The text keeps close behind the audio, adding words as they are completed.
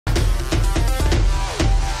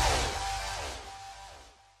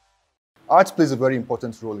Art plays a very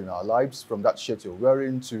important role in our lives, from that shirt you're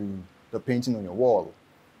wearing to the painting on your wall.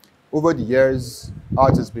 Over the years,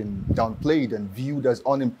 art has been downplayed and viewed as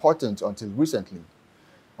unimportant until recently.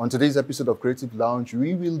 On today's episode of Creative Lounge,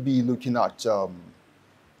 we will be looking at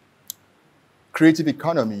creative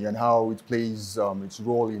economy and how it plays its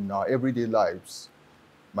role in our everyday lives.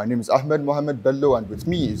 My name is Ahmed Mohamed Bello, and with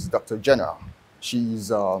me is Dr. Jenna. She's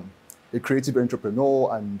a creative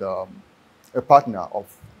entrepreneur and a partner of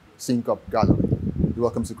Sync Up Gallery.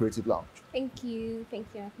 Welcome to Creative Lounge. Thank you,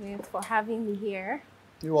 Ahmed, for having me here.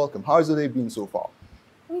 You're welcome. How's the day been so far?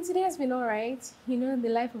 I mean, today has been all right. You know, the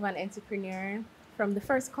life of an entrepreneur, from the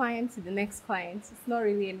first client to the next client. It's not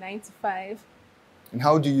really a 9 to 5. And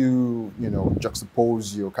how do you,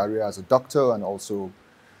 juxtapose your career as a doctor and also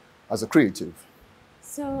as a creative?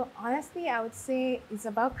 So honestly, I would say it's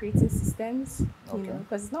about creating systems, Okay.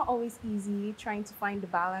 because it's not always easy trying to find the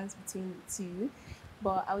balance between the two.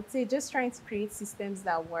 But I would say just trying to create systems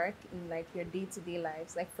that work in like your day-to-day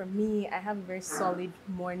lives. Like for me, I have a very solid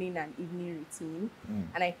morning and evening routine.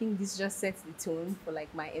 And I think this just sets the tone for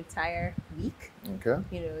like my entire week. Okay.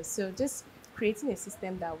 So just creating a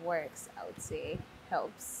system that works, I would say,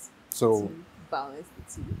 helps So to balance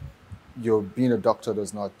the two. your being a doctor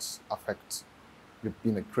does not affect you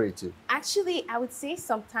being a creative. Actually, I would say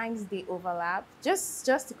sometimes they overlap. Just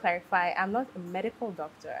to clarify, I'm not a medical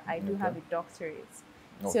doctor. I do have a doctorate.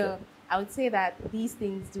 Okay. So I would say that these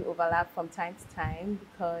things do overlap from time to time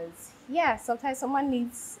because, sometimes someone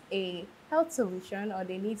needs a health solution or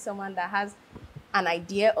they need someone that has an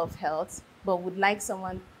idea of health but would like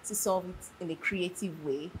someone to solve it in a creative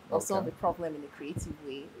way or solve the problem in a creative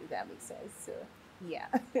way, if that makes sense. So, yeah.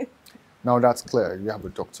 Now that's clear. You have a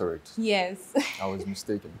doctorate. Yes. I was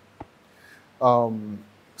mistaken.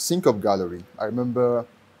 Sync Up Gallery. I remember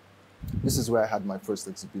this is where I had my first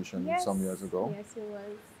exhibition some years ago. Yes, it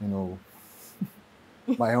was.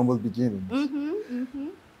 My humble beginnings.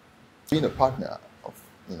 Being a partner of,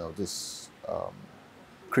 this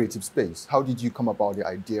creative space, how did you come about the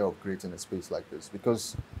idea of creating a space like this?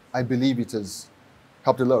 Because I believe it has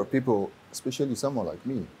helped a lot of people, especially someone like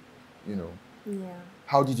me, Yeah.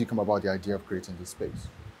 How did you come about the idea of creating this space?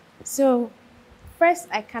 So, first,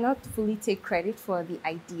 I cannot fully take credit for the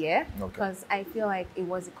idea Okay. because I feel like it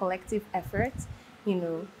was a collective effort,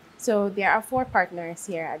 So there are 4 partners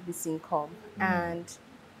here at the Syncom, and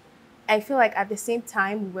I feel like at the same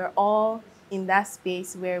time, we were all in that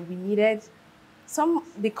space where we needed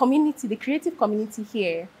the creative community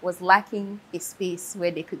here was lacking a space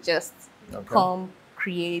where they could just come,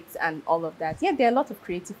 create, and all of that. Yeah, there are a lot of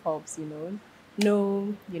creative hubs,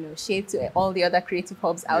 no, shade to all the other creative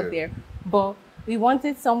hubs out there. But we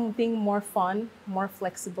wanted something more fun, more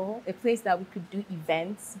flexible, a place that we could do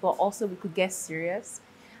events, but also we could get serious.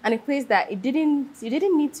 And a place that you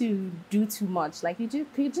didn't need to do too much. Like you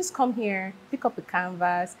could just come here, pick up a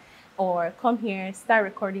canvas, or come here, start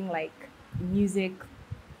recording like music,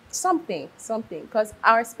 something. Because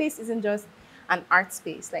our space isn't just an art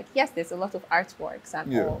space. Like, yes, there's a lot of artworks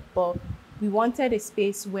and all, but we wanted a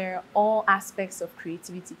space where all aspects of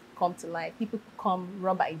creativity could come to life. People could come,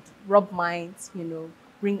 rub minds,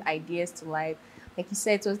 bring ideas to life. Like you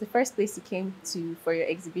said, it was the first place you came to for your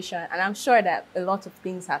exhibition. And I'm sure that a lot of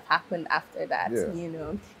things have happened after that.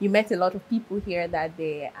 Yeah. You met a lot of people here that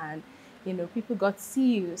day and, people got to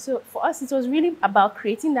see you. So for us, it was really about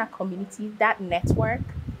creating that community, that network,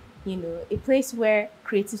 a place where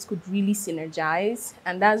creatives could really synergize.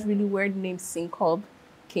 And that's really where the name Sync Hub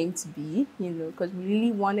came to be, because we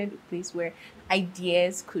really wanted a place where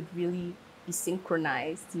ideas could really be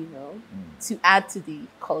synchronized, to add to the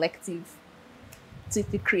collective, to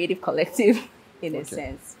the creative collective in a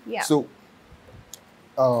sense. Yeah. So,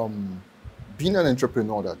 being an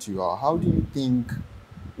entrepreneur that you are,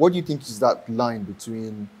 what do you think is that line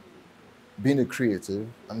between being a creative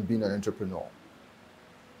and being an entrepreneur?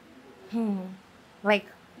 Like,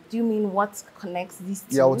 do you mean what connects these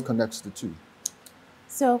two? Yeah, what connects the two?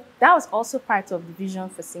 So that was also part of the vision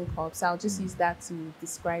for Sync Up. So I'll just use that to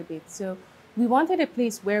describe it. So we wanted a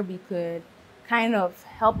place where we could kind of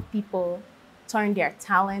help people turn their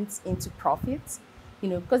talents into profits,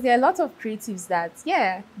 because there are a lot of creatives that,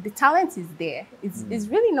 the talent is there. It's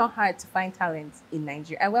really not hard to find talent in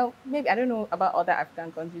Nigeria. Well, maybe, I don't know about other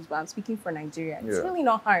African countries, but I'm speaking for Nigeria. It's really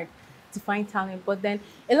not hard to find talent. But then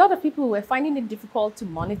a lot of people were finding it difficult to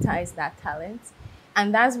monetize that talent.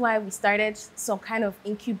 And that's why we started some kind of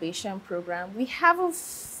incubation program. We haven't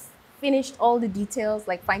finished all the details,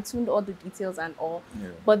 like fine-tuned all the details and all. Yeah.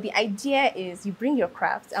 But the idea is you bring your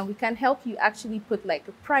craft and we can help you actually put like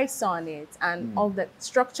a price on it and all the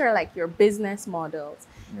structure, like your business models.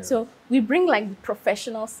 Yeah. So we bring like the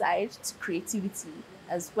professional side to creativity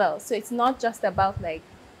as well. So it's not just about like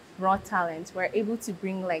raw talent. We're able to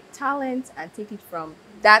bring like talent and take it from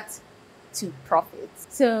that to profit.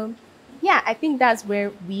 So yeah, I think that's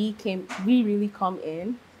where we really come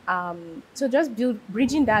in. So just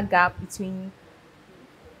bridging that gap between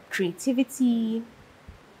creativity,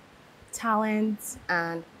 talent,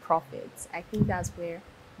 and profits. I think that's where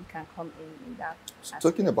we can come in that. So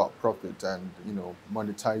talking about profit and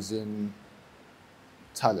monetizing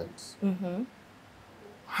talent,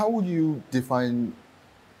 how would you define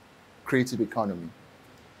creative economy?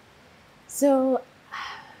 So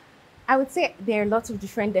I would say there are lots of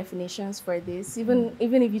different definitions for this. Even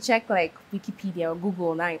if you check like Wikipedia or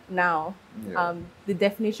Google now, the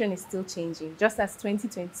definition is still changing. Just as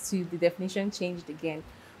 2022, the definition changed again.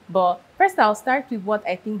 But first, I'll start with what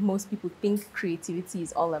I think most people think creativity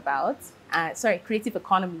is all about. Creative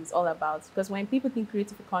economy is all about. Because when people think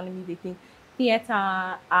creative economy, they think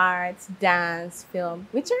theater, art, dance, film,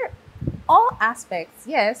 which are all aspects,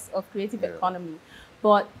 yes, of creative economy.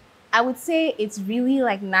 But I would say it's really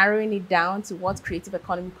like narrowing it down to what creative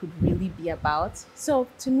economy could really be about. So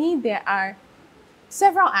to me, there are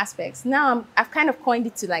several aspects. Now I've kind of coined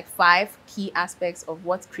it to like 5 key aspects of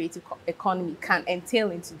what creative economy can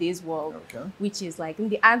entail in today's world, which is like in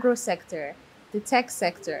the agro sector, the tech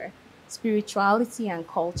sector, spirituality and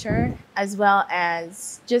culture, as well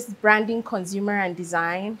as just branding, consumer and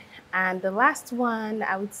design. And the last one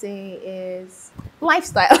I would say is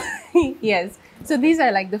lifestyle. Yes. So these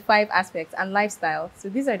are like the 5 aspects, and lifestyle. So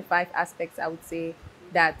these are the 5 aspects I would say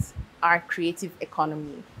that are creative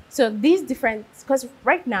economy. So these different, because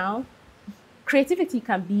right now, creativity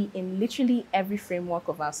can be in literally every framework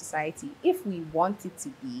of our society if we want it to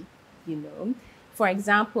be, For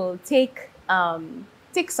example, take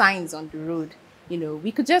signs on the road.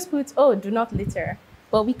 We could just put, oh, do not litter.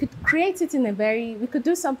 But we could create it we could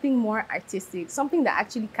do something more artistic, something that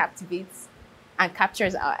actually captivates and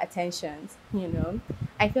captures our attentions,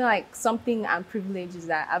 I feel like something I'm privileged is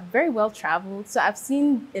that I'm very well traveled. So I've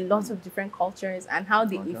seen a lot of different cultures and how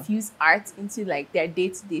they infuse art into like their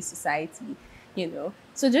day-to-day society,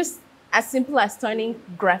 So just as simple as turning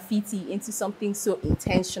graffiti into something so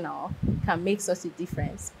intentional can make such a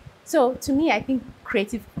difference. So to me, I think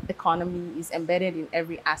creative economy is embedded in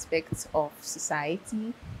every aspect of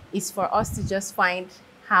society. It's for us to just find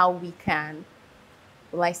how we can,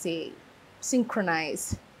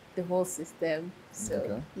 synchronize the whole system.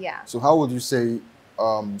 So, yeah. So how would you say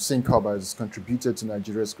Sync Hub has contributed to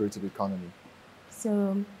Nigeria's creative economy?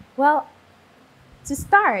 So, well, to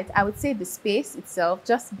start, I would say the space itself,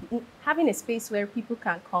 just having a space where people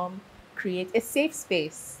can come, create a safe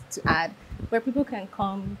space to add, where people can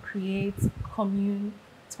come, create, commune,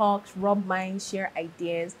 talk, rub minds, share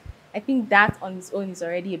ideas. I think that on its own is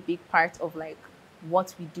already a big part of like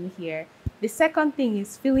what we do here. The second thing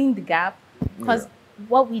is filling the gap, because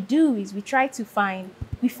what we do is we try to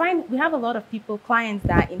we have a lot of clients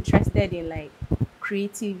that are interested in like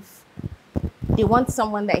creative. They want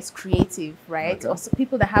someone that is creative, right? Or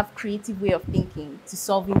people that have creative way of thinking to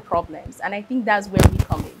solving problems. And I think that's where we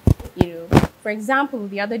come in, For example,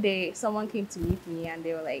 the other day, someone came to meet me and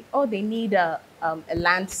they were like, oh, they need a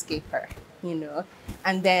landscaper,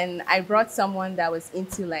 And then I brought someone that was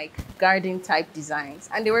into like garden type designs.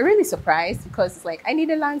 And they were really surprised because it's like, I need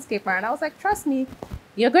a landscaper. And I was like, trust me,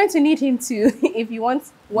 you're going to need him too if you want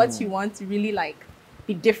what you want to really like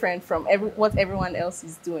be different from what everyone else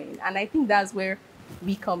is doing. And I think that's where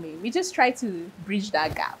we come in. We just try to bridge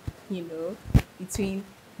that gap, between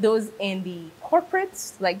those in the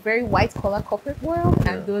corporate, like very white collar corporate world,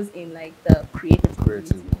 and those in like the creative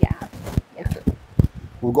community. Yeah. Okay.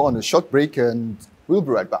 We'll go on a short break and we'll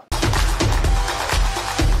be right back.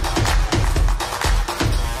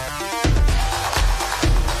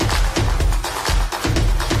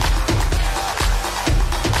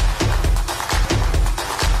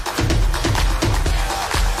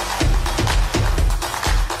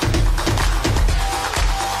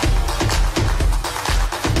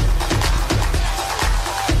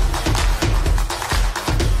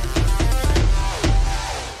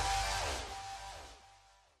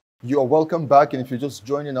 You're welcome back, and if you're just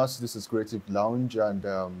joining us, this is Creative Lounge, and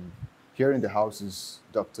here in the house is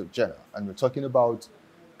Dr. Jenna, and we're talking about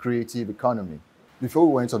creative economy. Before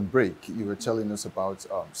we went on break, you were telling us about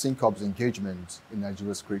Sync Hub's engagement in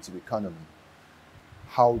Nigeria's creative economy.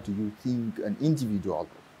 How do you think an individual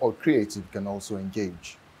or creative can also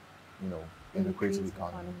engage, in the creative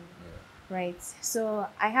economy. Right. So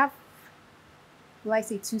I have, well, I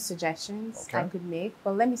say two suggestions I could make,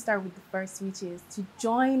 but let me start with the first, which is to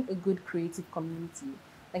join a good creative community.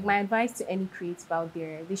 Like my advice to any creative out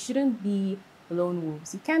there, they shouldn't be lone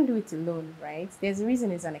wolves. You can't do it alone, right? There's a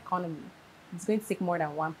reason it's an economy. It's going to take more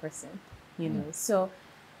than one person, you know. So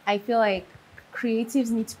I feel like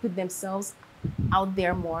creatives need to put themselves out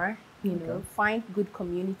there more, you know, find good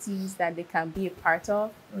communities that they can be a part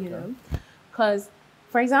of, you know. Because,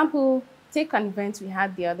 for example, take an event we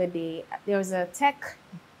had the other day. There was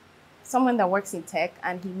someone that works in tech,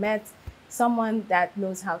 and he met someone that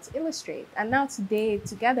knows how to illustrate. And now today,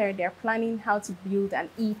 together, they're planning how to build an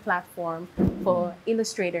e-platform for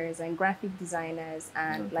illustrators and graphic designers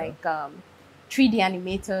and like 3D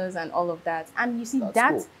animators and all of that. And you see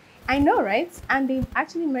cool. I know, right? And they've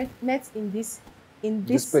actually met in this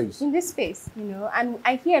space, you know. And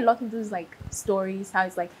I hear a lot of those like stories, how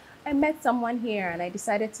it's like, I met someone here and I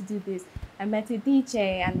decided to do this. I met a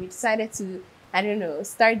DJ and we decided to, I don't know,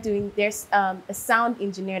 start doing, there's a sound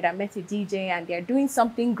engineer that met a DJ and they're doing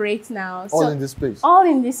something great now. All in this space. All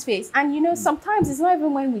in this space. And you know, sometimes it's not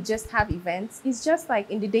even when we just have events, it's just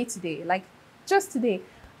like in the day-to-day. Like just today,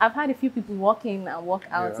 I've had a few people walk in and walk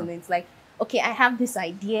out and it's like, okay, I have this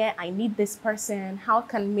idea, I need this person, how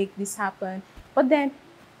can I make this happen? But then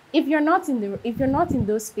if you're not in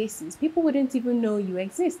those spaces, people wouldn't even know you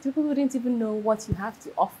exist. People wouldn't even know what you have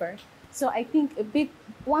to offer. So I think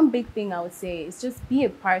one big thing I would say is just be a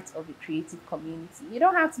part of a creative community. You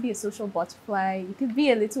don't have to be a social butterfly. You could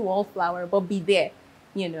be a little wallflower, but be there.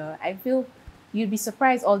 You know, I feel you'd be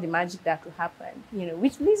surprised all the magic that could happen. You know,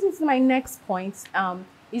 which leads me to my next point,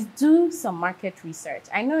 is do some market research.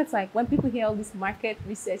 I know it's like when people hear all these market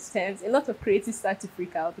research terms, a lot of creatives start to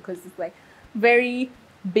freak out because it's like very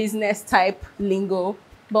business type lingo.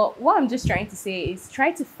 But what I'm just trying to say is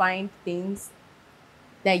try to find things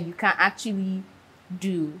that you can actually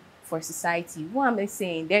do for society. What am I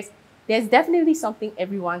saying? There's definitely something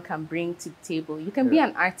everyone can bring to the table. You can be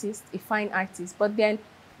an artist, a fine artist, but then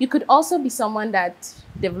you could also be someone that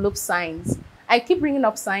develops signs. I keep bringing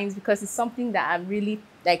up signs because it's something that I'm really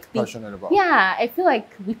passionate about. Yeah, I feel like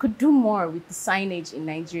we could do more with the signage in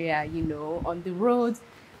Nigeria, you know, on the roads,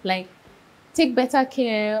 like take better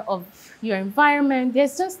care of your environment.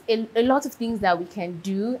 There's just a lot of things that we can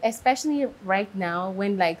do, especially right now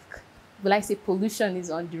when pollution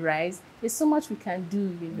is on the rise. There's so much we can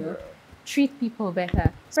do, you know. Treat people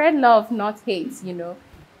better. Spread love, not hate, you know.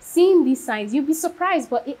 Seeing these signs, you'll be surprised,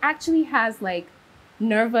 but it actually has like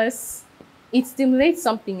it stimulates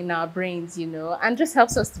something in our brains, you know, and just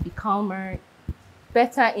helps us to be calmer,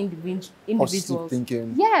 better individuals. Positive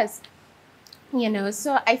thinking. Yes. You know,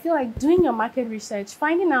 so I feel like doing your market research,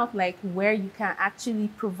 finding out like where you can actually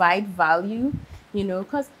provide value, you know,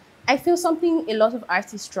 because I feel something a lot of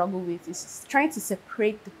artists struggle with is trying to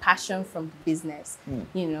separate the passion from the business,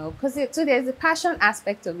 you know, because so there's a passion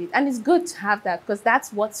aspect of it. And it's good to have that because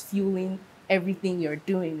that's what's fueling everything you're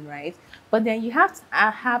doing, right? But then you have to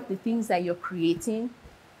have the things that you're creating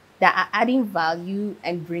that are adding value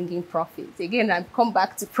and bringing profit. Again, I come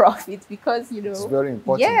back to profit because, you know, it's very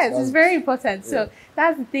important. Yes, it's very important. So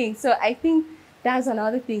that's the thing. So I think that's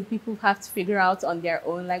another thing people have to figure out on their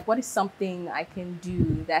own. Like, what is something I can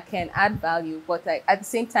do that can add value, but like, at the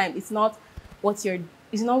same time, it's not like you're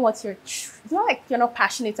not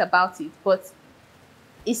passionate about it, but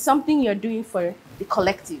it's something you're doing for the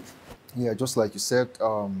collective. Yeah, just like you said,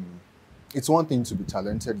 it's one thing to be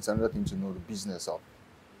talented. It's another thing to know the business of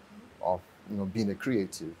you know, being a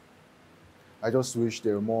creative. I just wish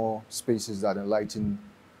there were more spaces that enlighten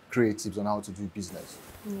creatives on how to do business.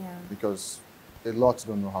 Yeah. Because a lot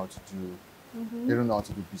don't know how to do. They don't know how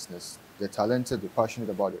to do business. They're talented. They're passionate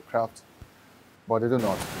about their craft, but they don't know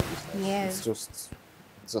how to do business. Yes.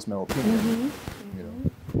 It's just my opinion. You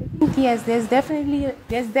know. Yes, there's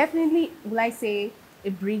definitely, will I say, a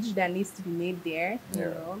bridge that needs to be made there. You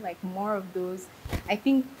know, like more of those. I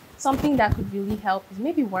think something that could really help is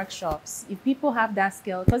maybe workshops. If people have that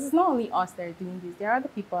skill, because it's not only us that are doing this, there are other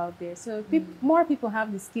people out there. So if more people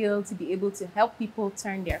have the skill to be able to help people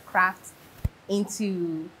turn their crafts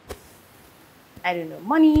into, I don't know,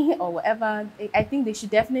 money or whatever, I think they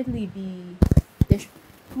should definitely be,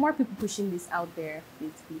 more people pushing this out there,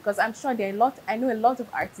 basically. Because I'm sure I know a lot of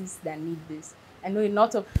artists that need this. I know a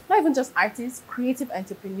lot of, not even just artists, creative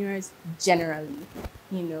entrepreneurs generally,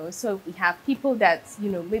 you know. So we have people that, you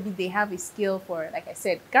know, maybe they have a skill for, like I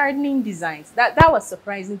said, gardening designs. That was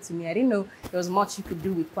surprising to me. I didn't know there was much you could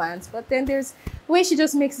do with plants, but then there's the way she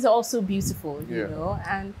just makes it all so beautiful, you know.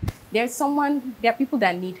 And there are people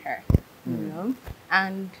that need her, you know.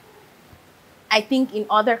 And I think in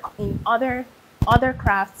other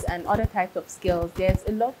crafts and other types of skills, there's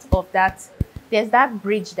a lot of that. There's that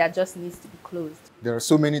bridge that just needs to be closed. There are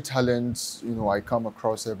so many talents, I come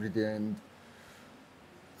across every day, and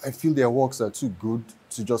I feel their works are too good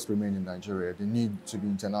to just remain in Nigeria. They need to be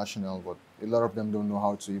international, but a lot of them don't know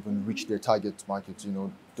how to even reach their target market.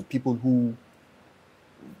 The people who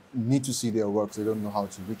need to see their works, they don't know how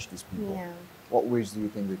to reach these people. Yeah. What ways do you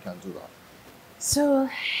think they can do that? So,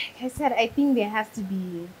 like I said, I think there has to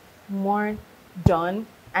be more done.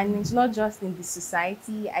 And it's not just in the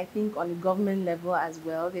society. I think on the government level as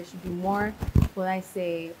well, there should be more,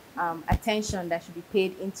 attention that should be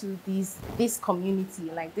paid into this community,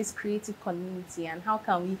 like this creative community, and how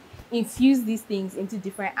can we infuse these things into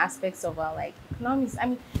different aspects of our economics. I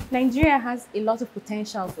mean, Nigeria has a lot of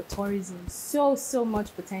potential for tourism, so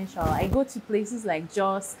much potential. I go to places like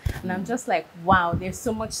Jos, and I'm just like, wow, there's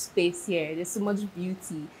so much space here. There's so much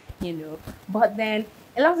beauty, But then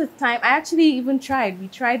a lot of the time, I actually even we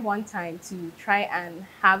tried one time to try and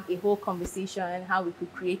have a whole conversation how we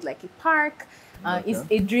could create like a park. Okay. It's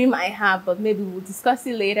a dream I have, but maybe we'll discuss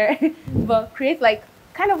it later. But create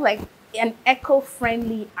kind of like an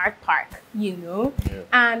eco-friendly art park, Yeah.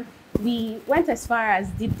 And we went as far as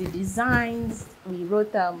did the designs. We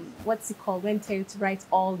wrote went there to write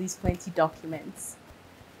all these plenty documents.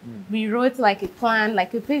 We wrote like a plan,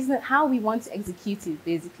 like a business, how we want to execute it,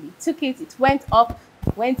 basically. Took it, it went up,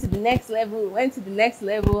 went to the next level,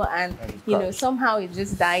 and somehow it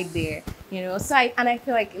just died there. So I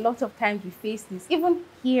feel like a lot of times we face this, even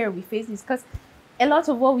here we face this, because a lot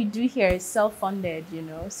of what we do here is self-funded,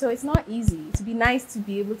 so it's not easy. It'd be nice to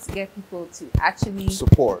be able to get people to actually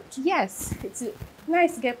support. Yes, it's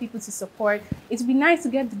nice to get people to support. It'd be nice to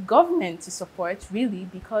get the government to support, really,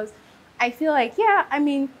 because I feel like,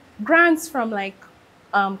 grants from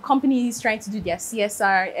companies trying to do their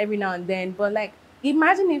CSR every now and then, but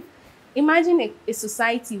imagine a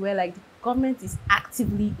society where the government is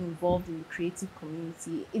actively involved in the creative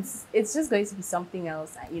community. It's just going to be something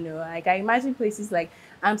else, I imagine places like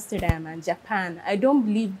Amsterdam and Japan. I don't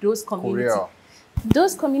believe those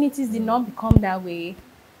communities did not become that way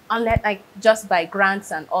unless just by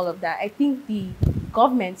grants and all of that. I think the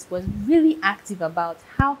government was really active about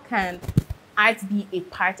how can art be a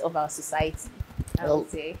part of our society, I would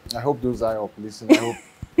say. I hope those are up listening. I hope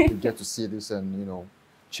you get to see this and,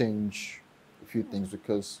 change a few things,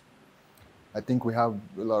 because I think we have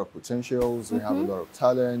a lot of potentials, we have a lot of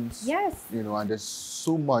talents. Yes. And there's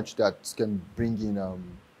so much that can bring in,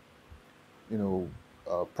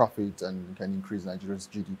 profit and can increase Nigeria's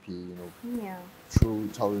GDP, through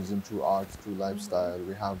tourism, through art, through lifestyle.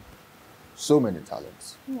 We have so many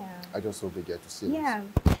talents. Yeah. I just hope they get to see this. Yeah.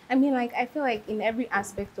 I mean, I feel like in every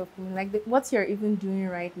aspect of what you're even doing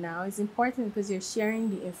right now is important because you're sharing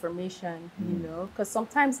the information, because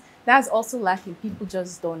sometimes that's also lacking. People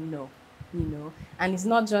just don't know, and it's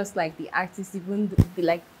not just the artists, even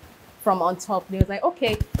from on top. They're like,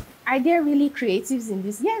 okay, are there really creatives in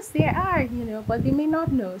this? Yes, there are, but they may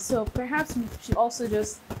not know. So perhaps we should also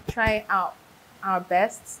just try out our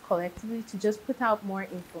best collectively to just put out more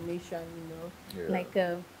information,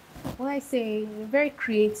 Yeah. Very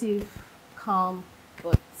creative, calm,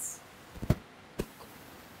 but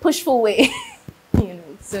pushful way,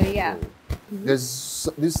 So yeah. There's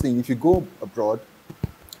this thing, if you go abroad,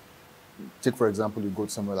 take for example, you go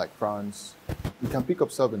to somewhere like France, you can pick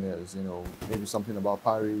up souvenirs, maybe something about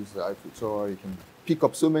Paris, the Eiffel Tower, you can pick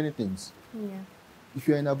up so many things. Yeah. If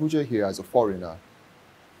you're in Abuja here as a foreigner,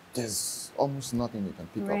 there's almost nothing you can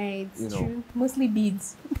pick up. Right, true. Mostly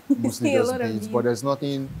beads. Mostly just beads, but there's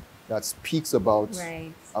nothing that speaks about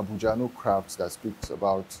Abuja, no crafts that speaks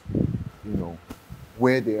about,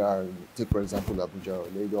 where they are. Take, for example, Abuja or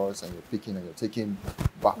Lagos, and you're picking and you're taking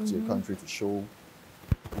back to your country to show,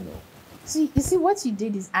 So you see, what you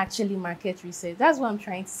did is actually market research. That's what I'm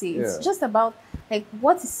trying to say. It's Yeah. just about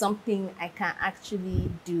what is something I can actually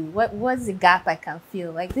do? What's the gap I can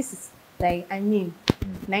fill? This is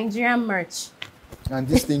Nigerian merch. And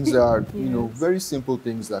these things are, very simple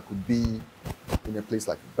things that could be in a place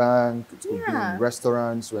like a bank, it could be in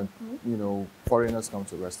restaurants when, foreigners come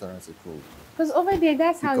to restaurants, it could. Because over there,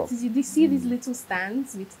 that's how Pick it is. You see these little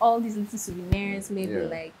stands with all these little souvenirs,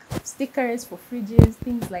 maybe stickers for fridges,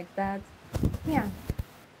 things like that. Yeah.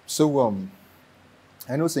 So,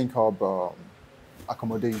 I know St. Hub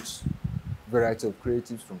accommodates variety of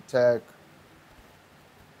creatives from tech,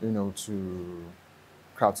 to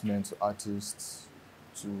craftsmen, to artists,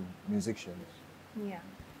 to musicians. Yeah.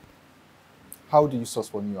 How do you source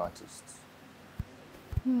for new artists?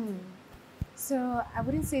 So I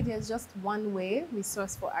wouldn't say there's just one way we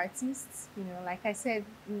source for artists. Like I said,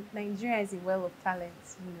 Nigeria is a well of talent.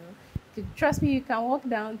 Trust me, you can walk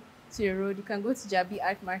down to a road, you can go to Jabi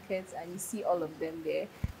Art Markets and you see all of them there.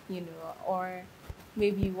 Or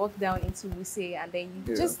maybe you walk down into Wuse and then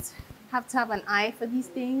you just have to have an eye for these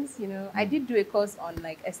things. I did do a course on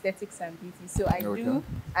like aesthetics and beauty, so I do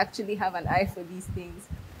actually have an eye for these things.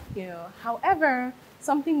 However,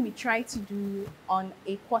 something we try to do on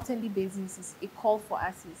a quarterly basis is a call for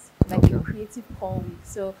artists, like a creative call week.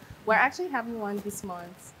 So we're actually having one this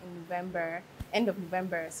month in November, end of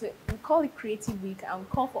November. So we call it Creative Week and we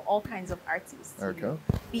call for all kinds of artists.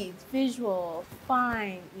 Be it visual,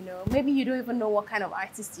 fine, maybe you don't even know what kind of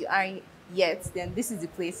artist you are yet, then this is the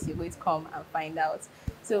place you're going to come and find out.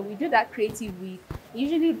 So we do that Creative Week. It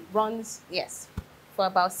usually runs, for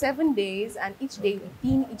about 7 days, and each day we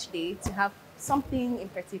theme each day to have something in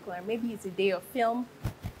particular. Maybe it's a day of film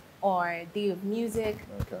or a day of music.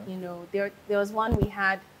 There was one we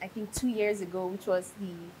had, I think 2 years ago, which was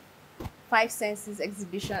the Five Senses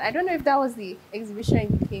exhibition. I don't know if that was the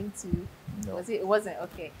exhibition you came to. No. Was it? It wasn't.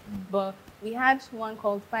 Okay. But we had one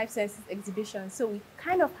called Five Senses exhibition. So we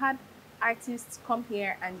kind of had artists come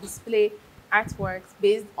here and display artworks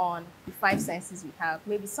based on the five senses we have.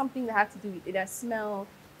 Maybe something that had to do with either smell,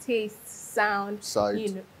 taste, sound,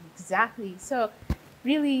 sight. Exactly. So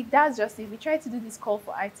really, that's just it. We try to do this call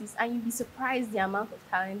for artists, and you'll be surprised the amount of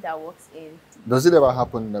talent that works in. Does it ever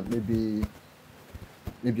happen that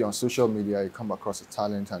maybe on social media you come across a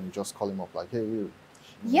talent and you just call him up like, hey, you?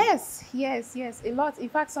 Yes, a lot. In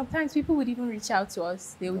fact, sometimes people would even reach out to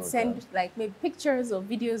us. They would send like maybe pictures or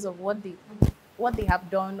videos of what they have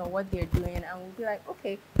done or what they're doing, and we'll be like,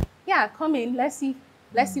 okay, yeah, come in, let's see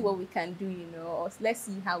what we can do, or let's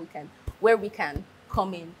see where we can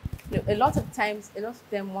come in. A lot of times, a lot of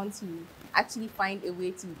them want to actually find a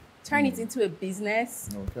way to turn it into a business,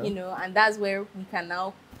 and that's where we can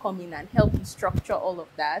now come in and help you structure all of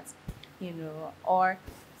that, or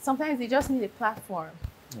sometimes they just need a platform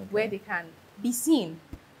where they can be seen,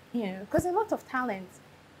 because a lot of talent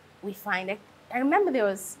we find. I remember there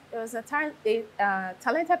was a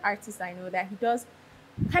talented artist I know that he does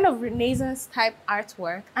kind of Renaissance type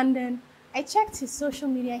artwork, and then I checked his social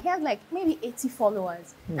media. He had like maybe 80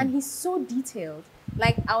 followers, and he's so detailed.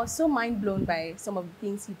 Like, I was so mind blown by some of the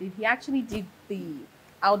things he did. He actually did the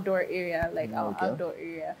outdoor area, like our outdoor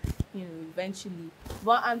area, eventually.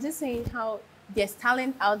 But I'm just saying how there's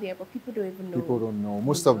talent out there, but people don't even know. People don't know.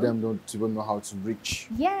 Most of them don't even know how to reach.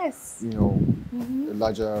 Yes. A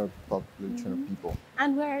larger population of people.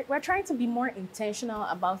 And we're trying to be more intentional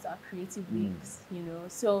about our creative weeks.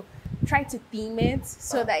 So try to theme it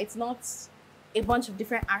so that it's not a bunch of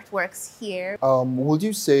different artworks here. Would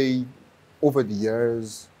you say over the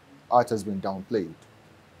years art has been downplayed?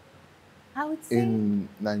 I would say in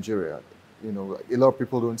Nigeria. A lot of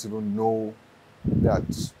people don't even know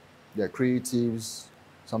that they're creatives.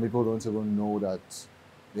 Some people don't even know that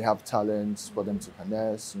they have talents for them to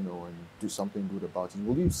harness, and do something good about it.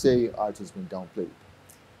 Will you say art has been downplayed?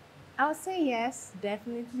 I would say yes,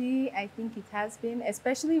 definitely. I think it has been,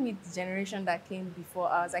 especially with the generation that came before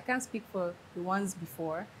us. I can't speak for the ones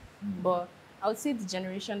before, but I would say the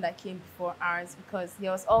generation that came before ours, because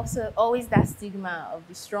there was also always that stigma of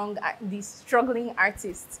the struggling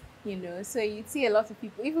artist, So you'd see a lot of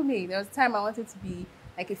people, even me. There was a time I wanted to be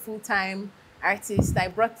like a full-time artist. I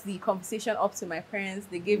brought the conversation up to my parents.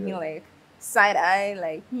 They gave me like side eye,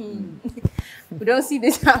 like, we don't see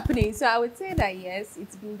this happening. So I would say that yes,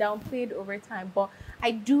 it's been downplayed over time, but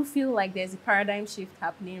I do feel like there's a paradigm shift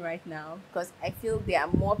happening right now, because I feel there are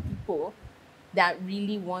more people that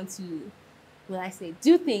really want to,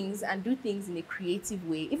 do things in a creative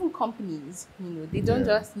way. Even companies, they don't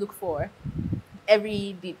just look for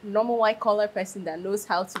the normal white collar person that knows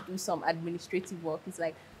how to do some administrative work. It's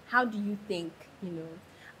like, how do you think,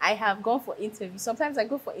 I have gone for interviews. Sometimes I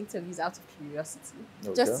go for interviews out of curiosity,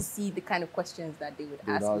 just to see the kind of questions that they would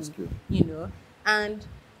ask me, And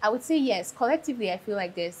I would say yes, collectively, I feel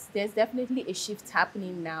like there's definitely a shift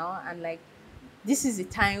happening now. And like, this is a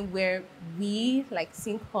time where we, like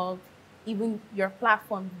Sync Hub, even your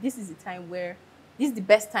platform, this is the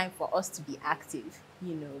best time for us to be active,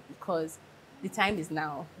 because the time is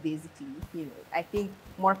now, basically. I think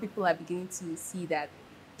more people are beginning to see that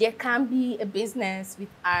there can be a business with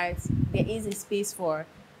art. There is a space for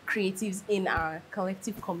creatives in our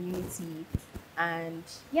collective community. And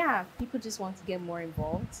yeah, people just want to get more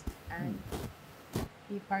involved and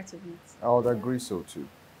be part of it. I would agree so too.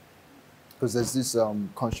 Because there's this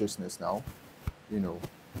consciousness now,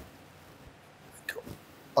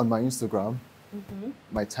 on my Instagram,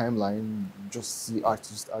 my timeline, just see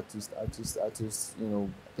artists. You know,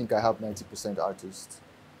 I think I have 90% artists.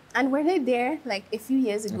 And were they there like a few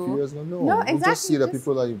years ago? A few years ago, no. No, You exactly. just see that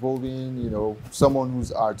people are evolving. You know, someone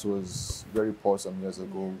whose art was very poor some years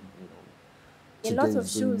ago. You know, a lot of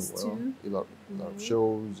is doing shows well. too. A lot of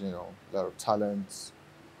shows. You know, a lot of talents.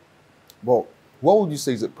 Well, what would you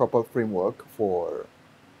say is a proper framework for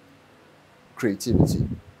creativity?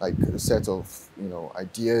 Like a set of, you know,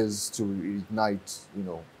 ideas to ignite, you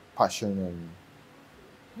know, passion and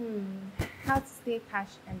How to stay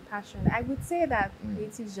passionate. I would say that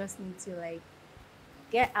creatives just need to like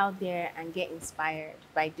get out there and get inspired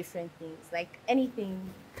by different things. Like anything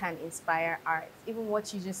can inspire art. Even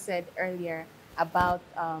what you just said earlier about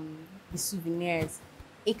the souvenirs,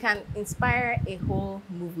 it can inspire a whole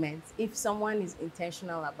movement if someone is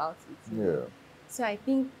intentional about it. yeah. So I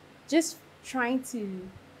think just trying to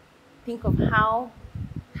think of how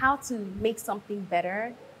to make something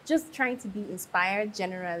better, just trying to be inspired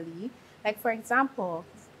generally. Like for example,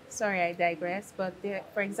 sorry I digress, but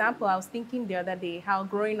for example, I was thinking the other day how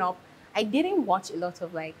growing up, I didn't watch a lot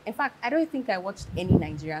of like, in fact, I don't think I watched any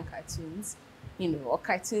Nigerian cartoons, you know, or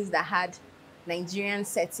cartoons that had Nigerian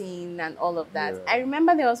setting and all of that. Yeah. I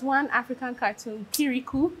remember there was one African cartoon,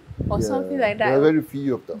 Kirikou, or something like that. There are very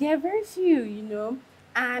few of them. There are very few, you know,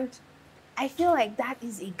 and I feel like that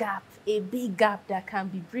is a gap, a big gap that can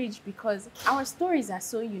be bridged because our stories are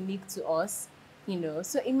so unique to us, you know.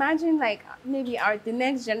 So imagine like maybe the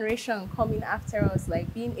next generation coming after us,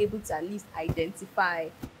 like being able to at least identify,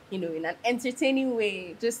 you know, in an entertaining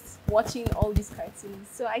way, just watching all these cartoons.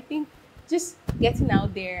 So I think just getting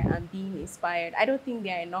out there and being inspired. I don't think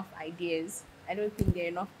there are enough ideas. I don't think there are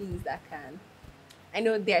enough things that can. I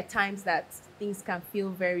know there are times that things can feel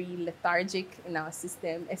very lethargic in our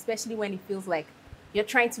system, especially when it feels like you're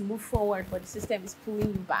trying to move forward, but the system is pulling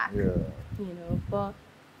you back. Yeah. You know, but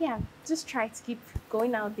yeah, just try to keep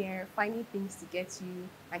going out there, finding things to get you,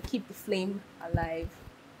 and keep the flame alive.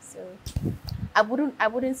 So, I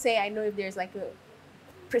wouldn't say I know if there's like a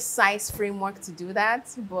precise framework to do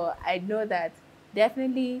that, but I know that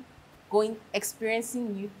definitely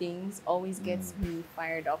experiencing new things always gets me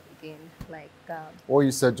fired up again. Like what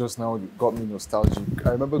you said just now got me nostalgic. I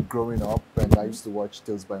remember growing up and I used to watch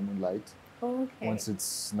Tales by Moonlight. Okay. Once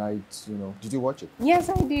it's night, you know. Did you watch it? Yes,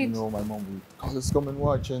 I did. You know, my mom would call us, come and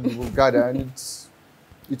watch, and we'll gather, and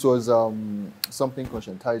it was something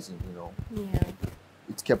conscientizing, you know. Yeah.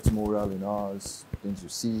 It kept morale in us, things you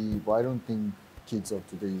see, but I don't think kids of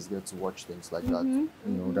today get to watch things like that. You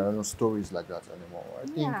know, there are no stories like that anymore. I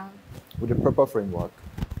think with a proper framework,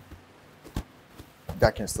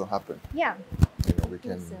 that can still happen. Yeah. You know, we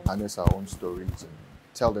can harness our own stories and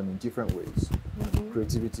tell them in different ways.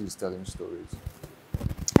 Creativity is telling stories.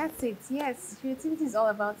 That's it. Yes, creativity is all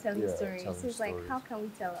about telling stories. Telling So it's like, stories. how can we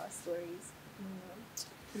tell our stories? You know,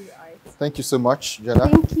 through art. Thank you so much, Jenna.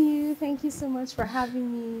 Thank you. Thank you so much for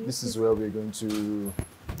having me. This is where we're going to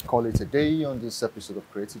call it a day on this episode of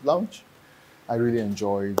Creative Lounge. I really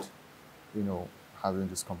enjoyed, you know, having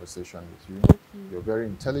this conversation with you. Thank you. You're very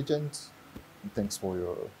intelligent. And thanks for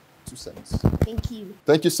your 2 cents. Thank you.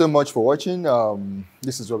 Thank you so much for watching.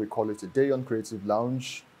 This is where we call it a day on Creative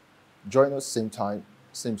Lounge. Join us same time,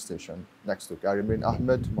 same station next week. I remain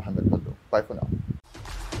Ahmed Mohamed Bello. Bye for now.